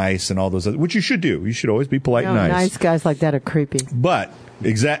polite and nice and all those other, which you should do. You should always be polite and nice. Nice guys like that are creepy. But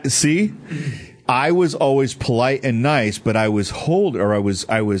see, I was always polite and nice, but I was you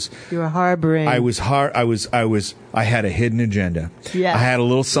were harboring. I was I had a hidden agenda. Yeah. I had a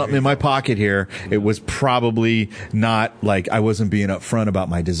little something in my pocket here. It was probably not like I wasn't being upfront about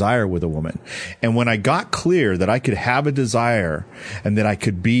my desire with a woman. And when I got clear that I could have a desire and that I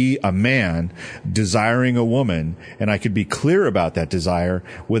could be a man desiring a woman, and I could be clear about that desire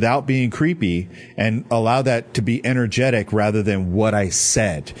without being creepy and allow that to be energetic rather than what I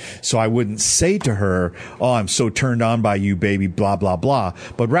said. So I wouldn't say to her, "Oh, I'm so turned on by you, baby, blah, blah, blah."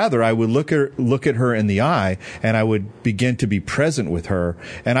 But rather I would look at her in the eye, and I would begin to be present with her,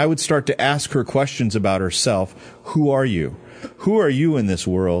 and I would start to ask her questions about herself. Who are you? Who are you in this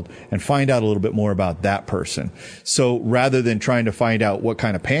world? And find out a little bit more about that person. So rather than trying to find out what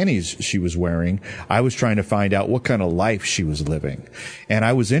kind of panties she was wearing, I was trying to find out what kind of life she was living. And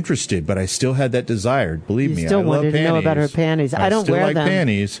I was interested, but I still had that desire. Believe me, I love panties. Still wanted to know about her panties. I don't wear them.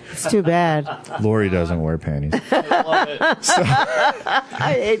 Panties. It's too bad. Lori doesn't wear panties. I love it.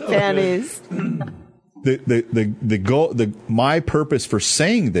 I hate panties. The goal, my purpose for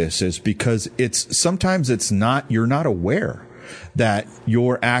saying this is because you're not aware that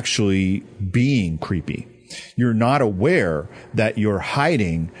you're actually being creepy. You're not aware that you're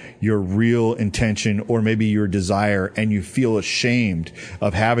hiding your real intention or maybe your desire, and you feel ashamed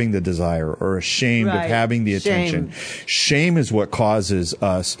of having the desire or ashamed of having the attention. Shame is what causes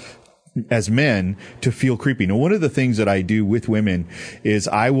us as men to feel creepy. Now, one of the things that I do with women is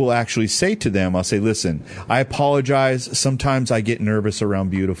I will actually say to them, I'll say, listen, I apologize. Sometimes I get nervous around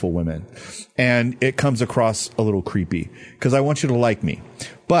beautiful women and it comes across a little creepy because I want you to like me.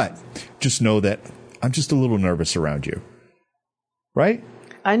 But just know that I'm just a little nervous around you. Right?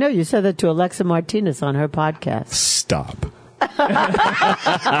 I know you said that to Alexa Martinez on her podcast. Stop. Busted.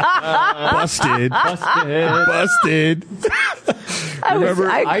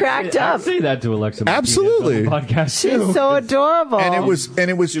 I cracked up. I say that to Alexa. Absolutely. On the podcast too. She's so adorable. And it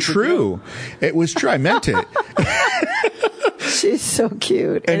was true. It was true. I meant it. She's so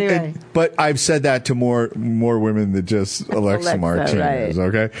cute. Anyway. But I've said that to more women than just Alexa Martinez.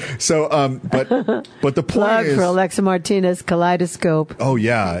 Right. Okay. So, but the plug point is for Alexa Martinez, Kaleidoscope. Oh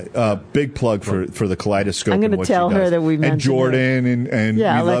yeah. Big plug for the Kaleidoscope. I'm going to tell her that we mentioned and Jordan and we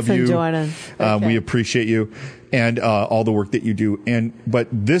Alexa love you. And Jordan. Okay. We appreciate you. And all the work that you do. But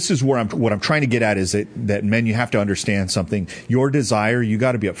this is what I'm trying to get at is that men, you have to understand something. Your desire, you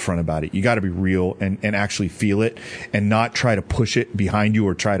got to be upfront about it. You got to be real and actually feel it and not try to push it behind you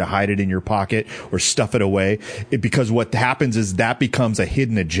or try to hide it in your pocket or stuff it away. Because what happens is that becomes a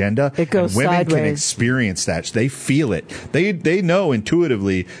hidden agenda. It goes and women sideways. can experience that. They feel it. They know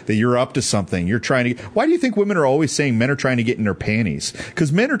intuitively that you're up to something. You're trying to. Why do you think women are always saying men are trying to get in their panties?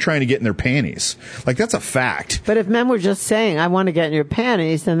 Because men are trying to get in their panties. Like that's a fact. But if men were just saying, I want to get in your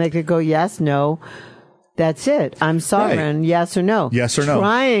panties, then they could go, yes, no, that's it. I'm sovereign, right. Yes or no. Yes or no.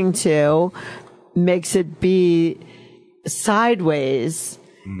 Trying to makes it be sideways.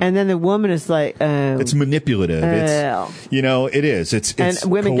 And then the woman is like, it's manipulative. It is. It's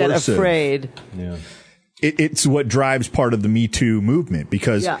and women coercive. Get afraid. Yeah. It's what drives part of the Me Too movement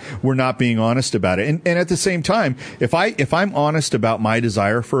because we're not being honest about it. And at the same time, if I'm honest about my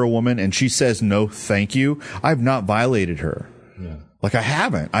desire for a woman and she says no, thank you, I've not violated her. Yeah. Like I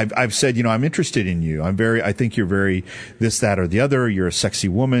haven't. I've said, I'm interested in you. I think you're very this, that, or the other. You're a sexy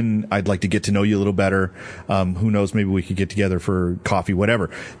woman. I'd like to get to know you a little better. Who knows? Maybe we could get together for coffee, whatever.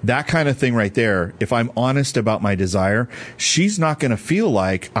 That kind of thing right there. If I'm honest about my desire, she's not going to feel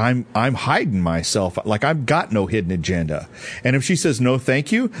like I'm hiding myself. Like I've got no hidden agenda. And if she says no,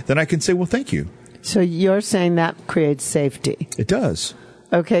 thank you, then I can say, well, thank you. So you're saying that creates safety. It does.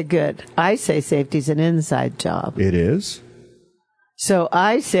 Okay, good. I say safety is an inside job. It is. So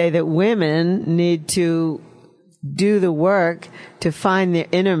I say that women need to do the work to find their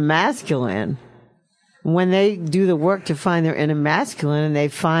inner masculine. When they do the work to find their inner masculine and they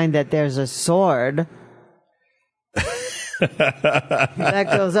find that there's a sword that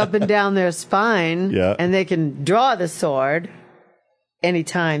goes up and down their spine, and they can draw the sword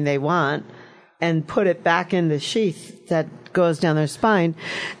anytime they want and put it back in the sheath that goes down their spine,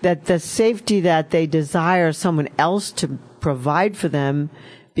 that the safety that they desire someone else to provide for them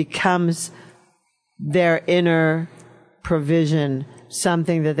becomes their inner provision,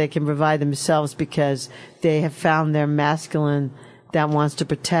 something that they can provide themselves because they have found their masculine that wants to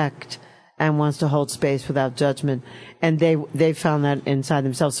protect and wants to hold space without judgment. And they found that inside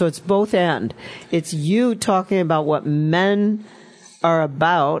themselves. So it's both and. It's you talking about what men are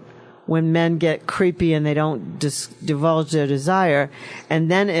about when men get creepy and they don't divulge their desire.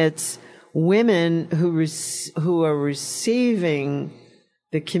 And then it's women who are receiving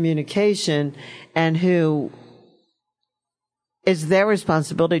the communication and who it's their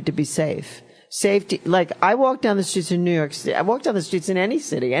responsibility to be safe. Safety, like I walk down the streets in New York City. I walk down the streets in any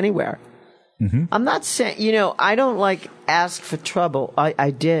city, anywhere. Mm-hmm. I'm not saying, I don't like ask for trouble.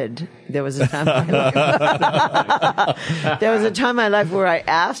 I did. There was a time in my life. There was a time in my life where I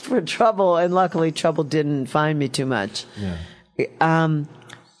asked for trouble, and luckily trouble didn't find me too much. Yeah.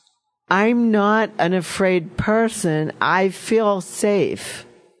 I'm not an afraid person. I feel safe.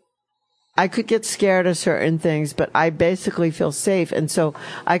 I could get scared of certain things, but I basically feel safe. And so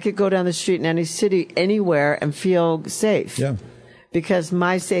I could go down the street in any city, anywhere, and feel safe. Yeah. Because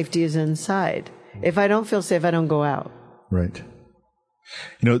my safety is inside. If I don't feel safe, I don't go out. Right.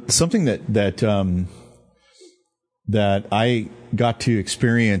 Something that I got to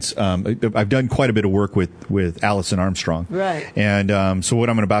experience, I've done quite a bit of work with Alison Armstrong. Right. And so what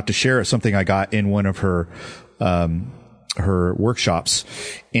I'm about to share is something I got in one of her workshops.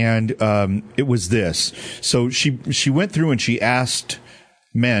 And it was this. So she went through and she asked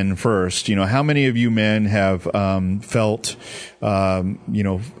men first, how many of you men have felt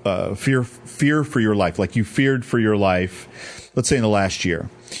fear for your life, like you feared for your life, let's say in the last year?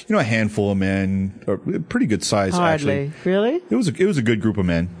 A handful of men, or pretty good size. Hardly. Actually. Really? It was a good group of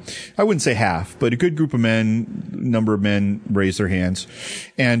men. I wouldn't say half, but a good group of men. Number of men raised their hands,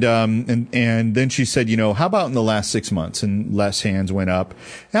 and then she said, how about in the last 6 months? And less hands went up.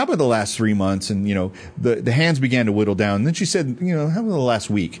 How about the last 3 months? And the hands began to whittle down. And then she said, how about the last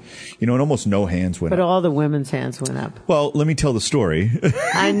week? And almost no hands went up. But all the women's hands went up. Well, let me tell the story.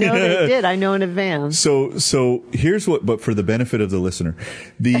 I know they did. I know in advance. So here's but for the benefit of the listener.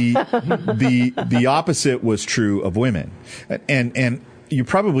 The opposite was true of women. And you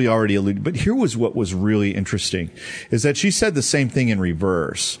probably already alluded, but here was what was really interesting, is that she said the same thing in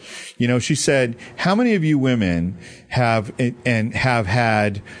reverse. She said, how many of you women have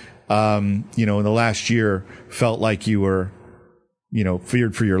had, in the last year felt like you were,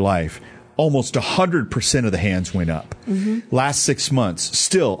 feared for your life? Almost 100% of the hands went up. Mm-hmm. Last 6 months,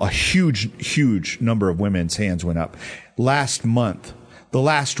 still a huge number of women's hands went up. Last month, the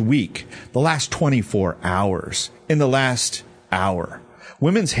last week, the last 24 hours, in the last hour,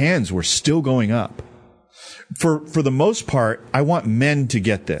 women's hands were still going up. For the most part, I want men to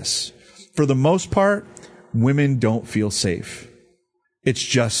get this. For the most part, women don't feel safe. It's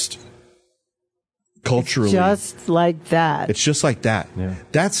just culturally. It's just like that. It's just like that. Yeah.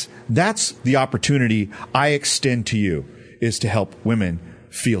 That's the opportunity I extend to you, is to help women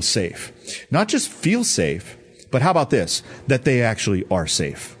feel safe. Not just feel safe, but how about this? That they actually are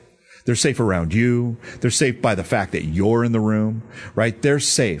safe. They're safe around you. They're safe by the fact that you're in the room, right? They're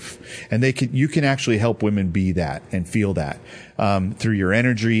safe. And you can actually help women be that and feel that, through your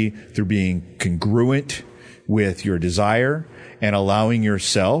energy, through being congruent with your desire and allowing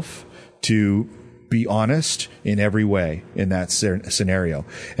yourself to be honest in every way in that scenario.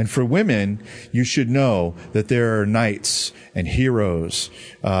 And for women, you should know that there are knights and heroes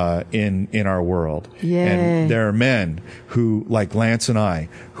in our world. Yay. And there are men who, like Lance and I,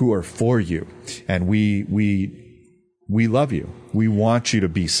 who are for you. And we love you. We want you to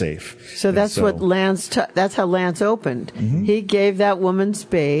be safe. So that's what that's how Lance opened. Mm-hmm. He gave that woman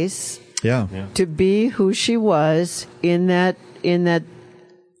space to be who she was in that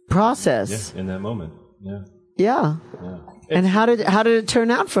process. Yeah, in that moment. Yeah. Yeah. And how did it turn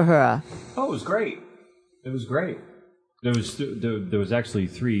out for her? Oh, it was great. It was great. There was actually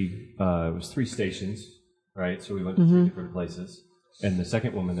three stations, right? So we went to three different places. And the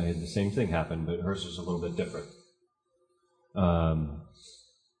second woman, they had the same thing happen, but hers was a little bit different.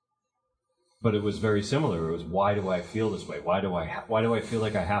 But it was very similar. It was, why do I feel this way? Why do I feel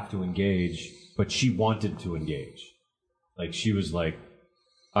like I have to engage? But she wanted to engage. Like, she was like,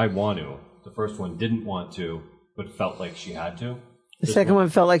 I want to. The first one didn't want to, but felt like she had to. The second one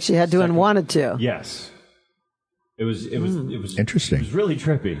felt like she had to and wanted to. Yes. It was interesting. It was really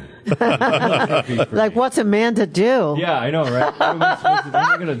trippy. Like, what's a man to do? Yeah, I know, right? What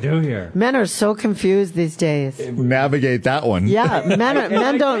are we going to do here? Men are so confused these days. Navigate that one. Yeah,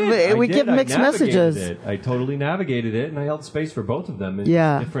 men don't. We give mixed messages. I totally navigated it, and I held space for both of them.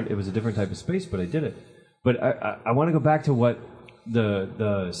 It was a different type of space, but I did it. But I want to go back to what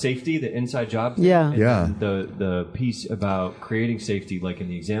the safety, the inside job thing, and the piece about creating safety, like in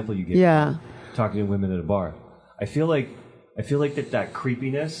the example you gave, talking to women at a bar. I feel like that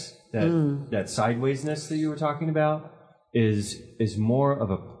creepiness, that sidewaysness that you were talking about is more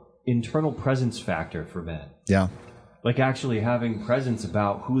of a internal presence factor for men. Yeah. Like actually having presence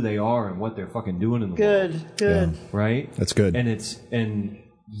about who they are and what they're fucking doing in the world. Good. Right? That's good. And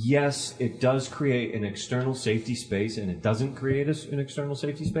yes, it does create an external safety space, and it doesn't create an external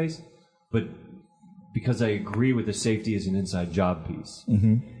safety space, but because I agree with the safety as an inside job piece.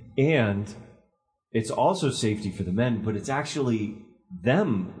 Mm-hmm. And it's also safety for the men, but it's actually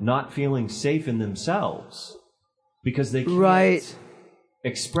them not feeling safe in themselves because they can't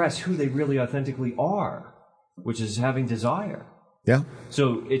express who they really authentically are, which is having desire. Yeah.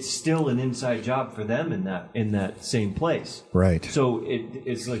 So it's still an inside job for them in that same place. Right. So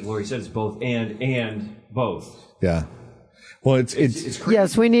it's like Lori said, it's both and both. Yeah. Well, it's crazy.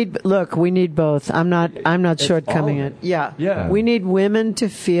 Yes, we need both. I'm not shortcoming it. Yeah. Yeah. We need women to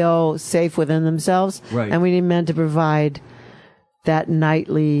feel safe within themselves, Right. and we need men to provide that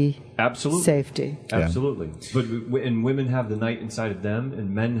nightly Absolutely. safety. Absolutely. And women have the night inside of them,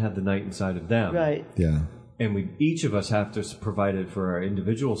 and men have the night inside of them. Right. yeah. And each of us have to provide it for our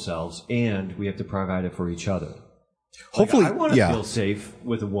individual selves, and we have to provide it for each other. Hopefully, I want to feel safe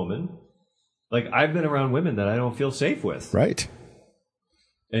with a woman. Like, I've been around women that I don't feel safe with. Right.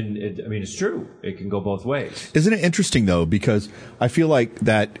 And it's true. It can go both ways. Isn't it interesting though? Because I feel like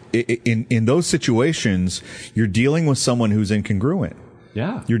that in those situations, you're dealing with someone who's incongruent.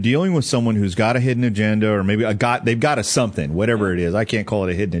 Yeah. You're dealing with someone who's got a hidden agenda, or maybe they've got a something, whatever it is. I can't call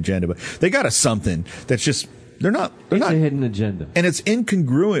it a hidden agenda, but they got a something that's just, they're not a hidden agenda. And it's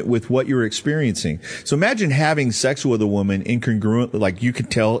incongruent with what you're experiencing. So imagine having sex with a woman incongruent, like you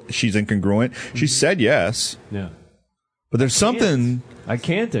could tell she's incongruent. She said yes. Yeah. But there's something. I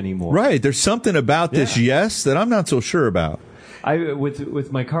can't anymore. Right. There's something about this yes that I'm not so sure about.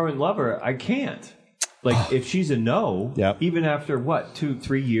 With my current lover, I can't. Like, if she's a no, even after,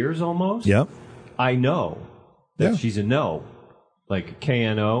 2-3 years almost? Yep. I know that she's a no. Like,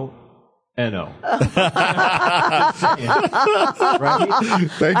 KNO. N-O. Right?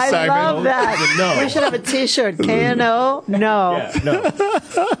 Thanks, Simon. I love that. No. We should have a T-shirt. K-N-O? No. Yeah, no.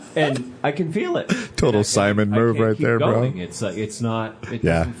 And I can feel it. Total Simon move right there, going. bro. It's like, it's not, it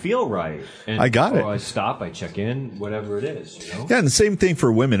doesn't feel right. And, I got it. I stop, I check in, whatever it is, you know? Yeah, and the same thing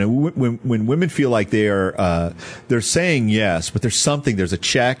for women. When women feel like they're saying yes, but there's a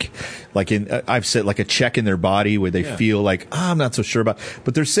check, like I've said, like a check in their body where they feel like, I'm not so sure about,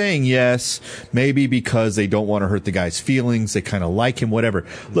 but they're saying yes, maybe because they don't want to hurt the guy's feelings. They kind of like him, whatever.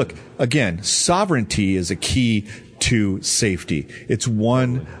 Look, again, sovereignty is a key to safety. It's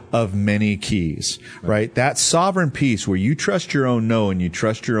one of many keys, right? That sovereign piece where you trust your own no and you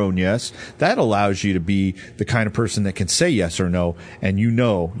trust your own yes, that allows you to be the kind of person that can say yes or no, and you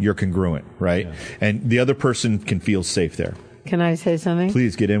know you're congruent, right? Yeah. And the other person can feel safe there. Can I say something?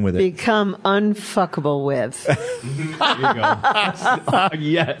 Please get in with it. Become unfuckable with. There you go.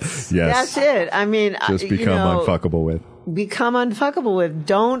 Yes. That's it. I mean, just become unfuckable with. Become unfuckable with.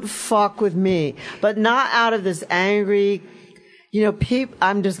 Don't fuck with me. But not out of this angry,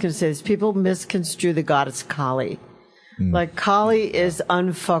 I'm just going to say this. People misconstrue the goddess Kali. Like, Kali is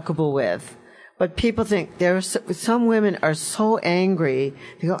unfuckable with. But people think some women are so angry.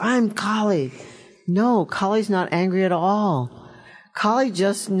 They go, I'm Kali. No, Kali's not angry at all. Kali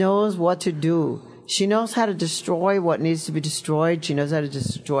just knows what to do. She knows how to destroy what needs to be destroyed. She knows how to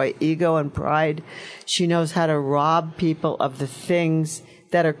destroy ego and pride. She knows how to rob people of the things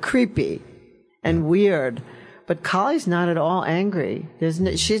that are creepy and weird. But Kali's not at all angry.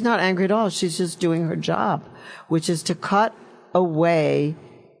 She's not angry at all. She's just doing her job, which is to cut away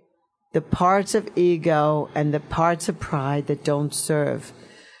the parts of ego and the parts of pride that don't serve.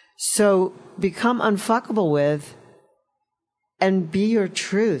 So become unfuckable with and be your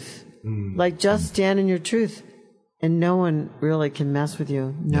truth. Like, just stand in your truth. And no one really can mess with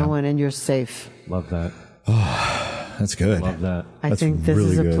you. No one, and you're safe. Love that. Oh, that's good. Love that. I think this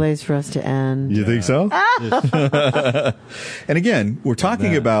is a place for us to end. You think so? And again, we're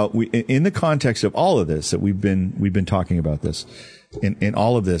talking about, in the context of all of this, that we've been talking about this. In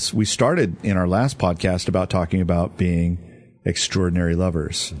all of this, we started in our last podcast about talking about being extraordinary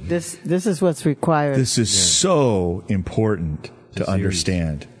lovers. This is what's required. This is so important to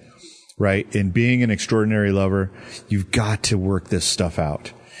understand, right? In being an extraordinary lover, you've got to work this stuff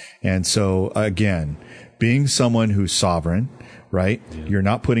out. And so again, being someone who's sovereign, right? Yeah. You're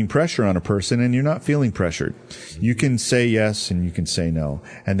not putting pressure on a person and you're not feeling pressured. You can say yes and you can say no.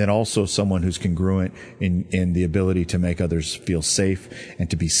 And then also someone who's congruent in the ability to make others feel safe and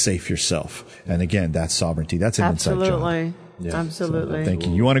to be safe yourself. And again, that's sovereignty. That's an inside job. Yeah. Absolutely. So, thank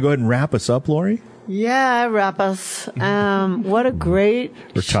you. You want to go ahead and wrap us up, Lori? Yeah, wrap us. What a great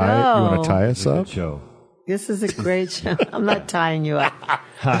show. You want to tie us up? Show. This is a great show. I'm not tying you up.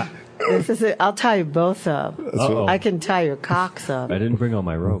 I'll tie you both up. Uh-oh. I can tie your cocks up. I didn't bring all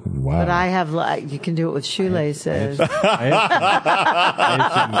my rope. Wow. But I have, you can do it with shoelaces. I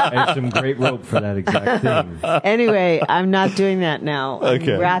have some great rope for that exact thing. Anyway, I'm not doing that now.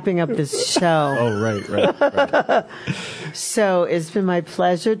 Okay. I'm wrapping up this show. Oh, right. So it's been my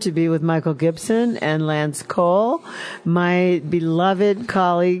pleasure to be with Michael Gibson and Lance Cole, my beloved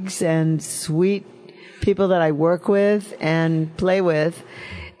colleagues and sweet people that I work with and play with.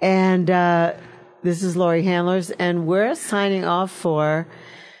 And this is Laurie Handlers, and we're signing off for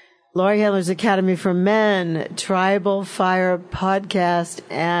Laurie Handler's Academy for Men, Tribal Fire Podcast,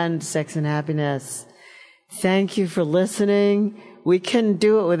 and Sex and Happiness. Thank you for listening. We couldn't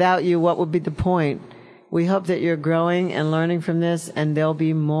do it without you. What would be the point? We hope that you're growing and learning from this, and there'll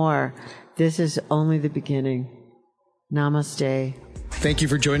be more. This is only the beginning. Namaste. Thank you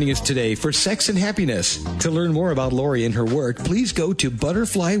for joining us today for Sex and Happiness. To learn more about Laurie and her work, please go to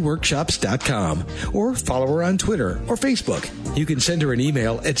butterflyworkshops.com or follow her on Twitter or Facebook. You can send her an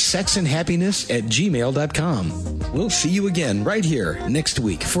email at sexandhappiness@gmail.com. We'll see you again right here next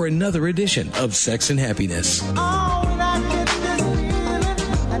week for another edition of Sex and Happiness.